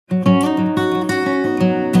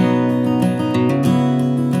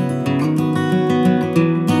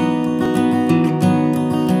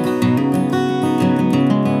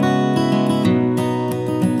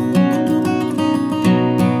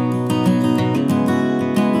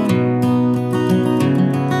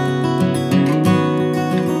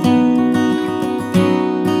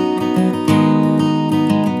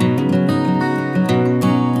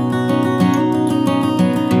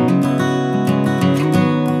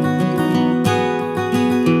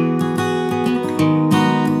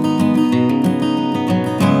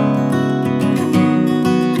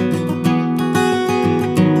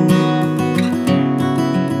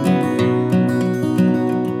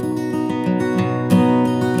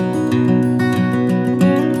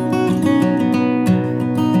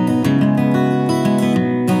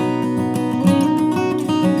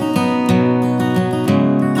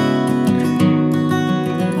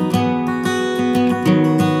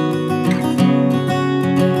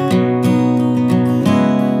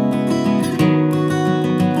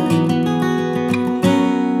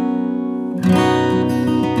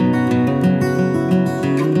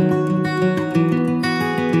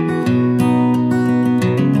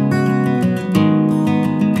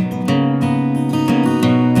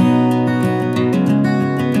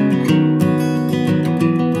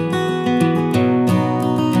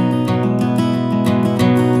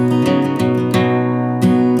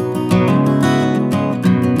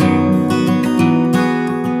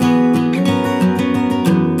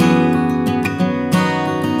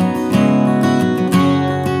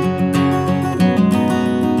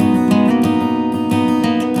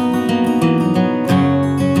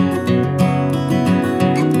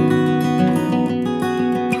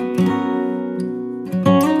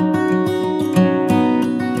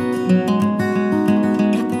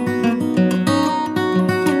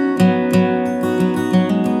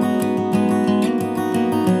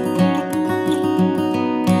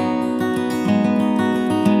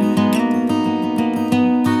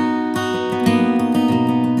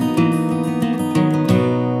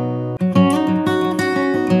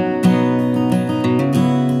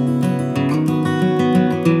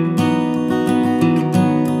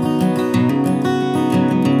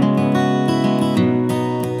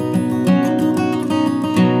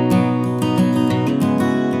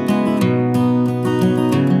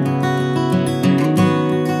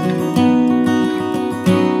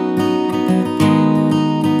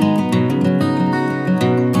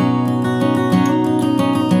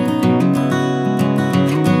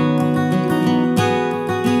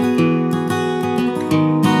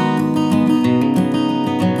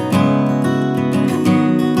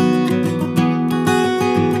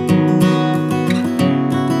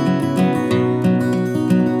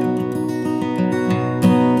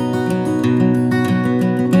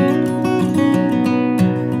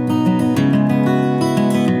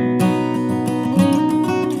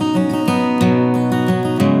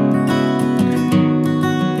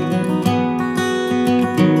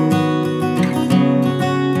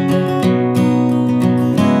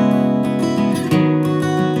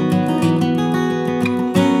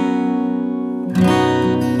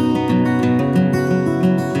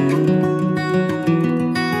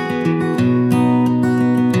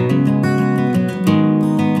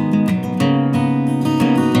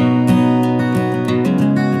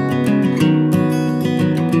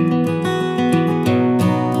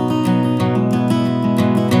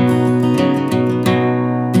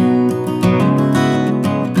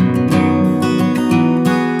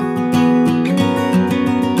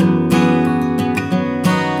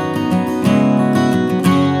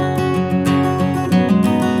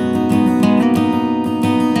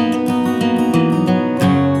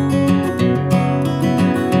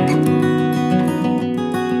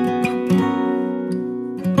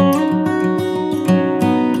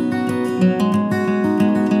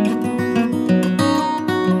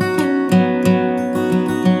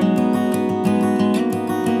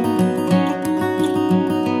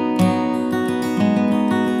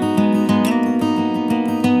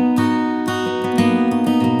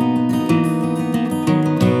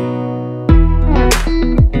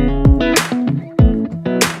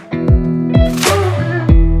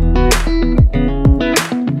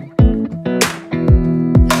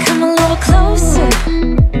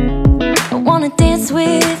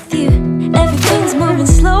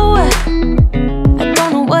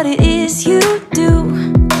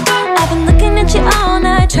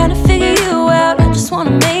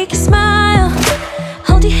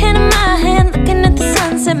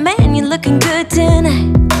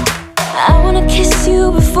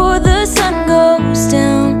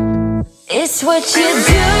what you're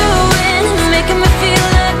doing, it's making me feel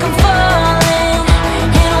like I'm falling.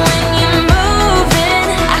 And when you're moving,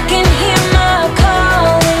 I can hear my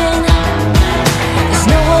calling. There's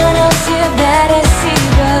no one else here that I see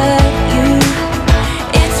but you.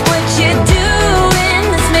 It's what you're doing,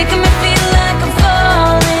 it's making me feel like I'm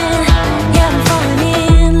falling. Yeah, I'm falling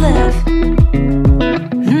in love.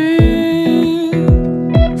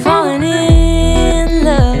 Falling in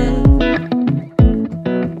love.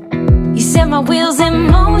 You set my wheels in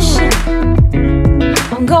motion,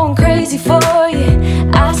 I'm going crazy for you.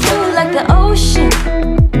 Eyes blue like the ocean,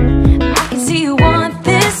 I can see you want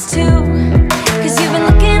this too. Cause you've been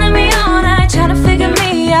looking at me all night, trying to figure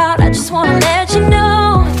me out. I just wanna let you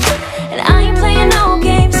know, and I ain't playing no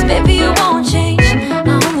games, baby, you won't change.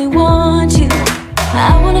 I only want you.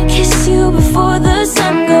 I wanna kiss you before the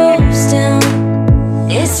sun goes down.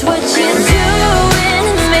 It's what you're doing,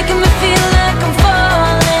 it's making me feel like I'm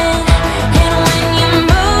falling. And when you're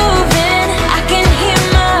moving, I can hear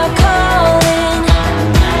my calling.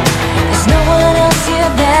 There's no one else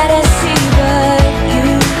here that I see but you.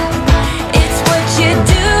 It's what you're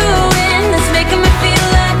doing, it's making me feel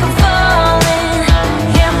like I'm falling.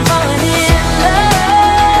 Yeah, I'm falling in love.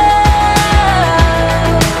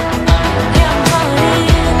 Yeah, I'm falling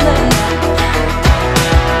in love.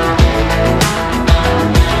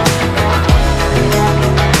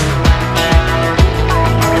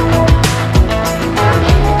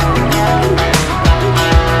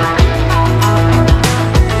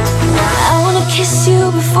 I wanna kiss you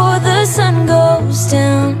before the sun goes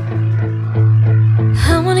down.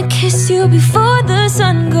 I wanna kiss you before the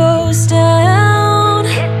sun goes down.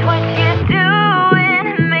 It's what you're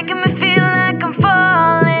doing, making me feel like I'm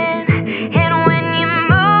falling. And when you're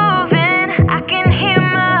moving, I can hear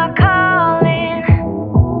my calling.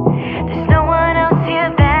 There's no one else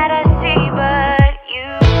here that I see but you.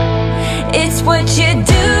 It's what you're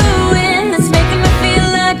doing, it's making me feel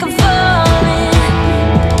like I'm falling.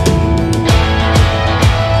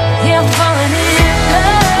 Yeah, I'm falling in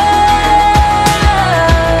love.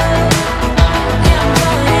 Yeah, I'm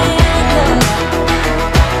falling in love.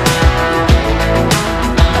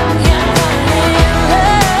 Yeah, I'm falling in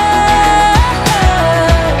love.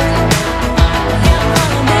 Yeah, I'm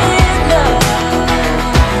falling in love.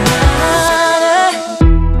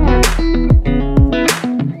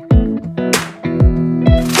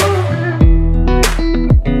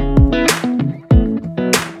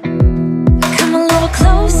 Come a little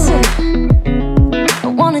closer, I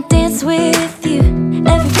wanna dance with you.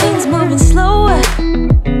 Everything's moving slower,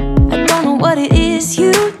 I don't know what it is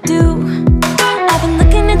you do. I've been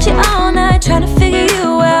looking at you all night, trying to figure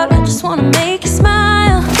you out. I just wanna make you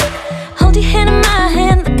smile. Hold your hand in my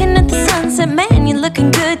hand, looking at the sunset. Man, you're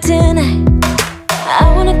looking good tonight. I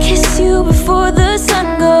wanna kiss you before the sun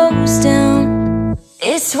goes down.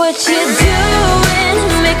 It's what you're doing,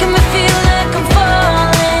 it's making me feel like I'm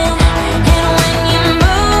falling. And when you're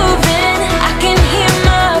moving, I can hear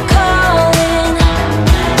my calling.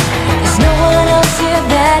 There's no one else here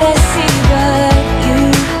that I see but you.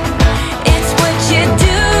 It's what you're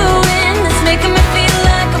doing, it's making me feel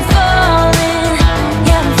like I'm falling.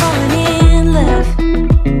 Yeah, I'm falling in love.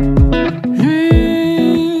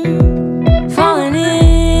 Falling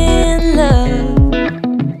in love.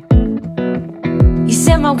 You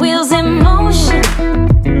set my wheels in motion,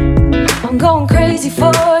 I'm going crazy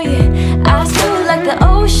for you. Eyes blue like the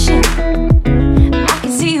ocean, I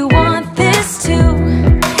can see you want this too.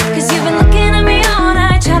 Cause you've been looking at me all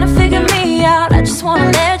night, trying to figure me out. I just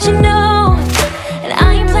wanna let you know, and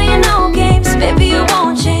I ain't playing no games, baby, you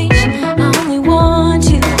won't change. I only want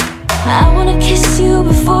you. I wanna kiss you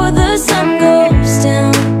before the sun goes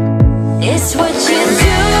down. It's what you're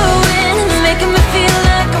doing, it's making me feel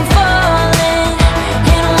like I'm falling.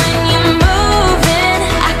 And when you're moving,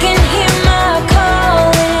 I can hear my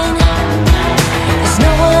calling. There's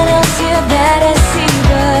no one else here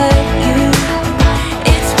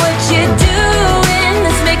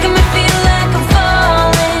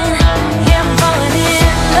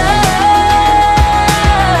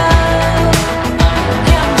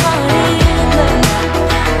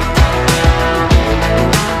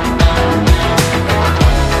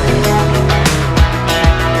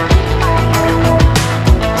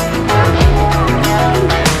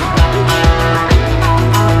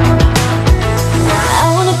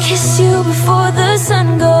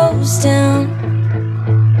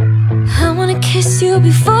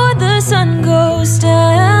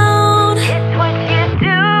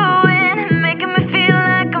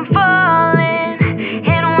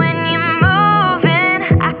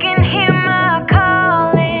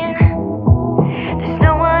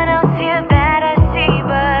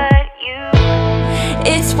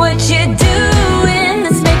what you're doing.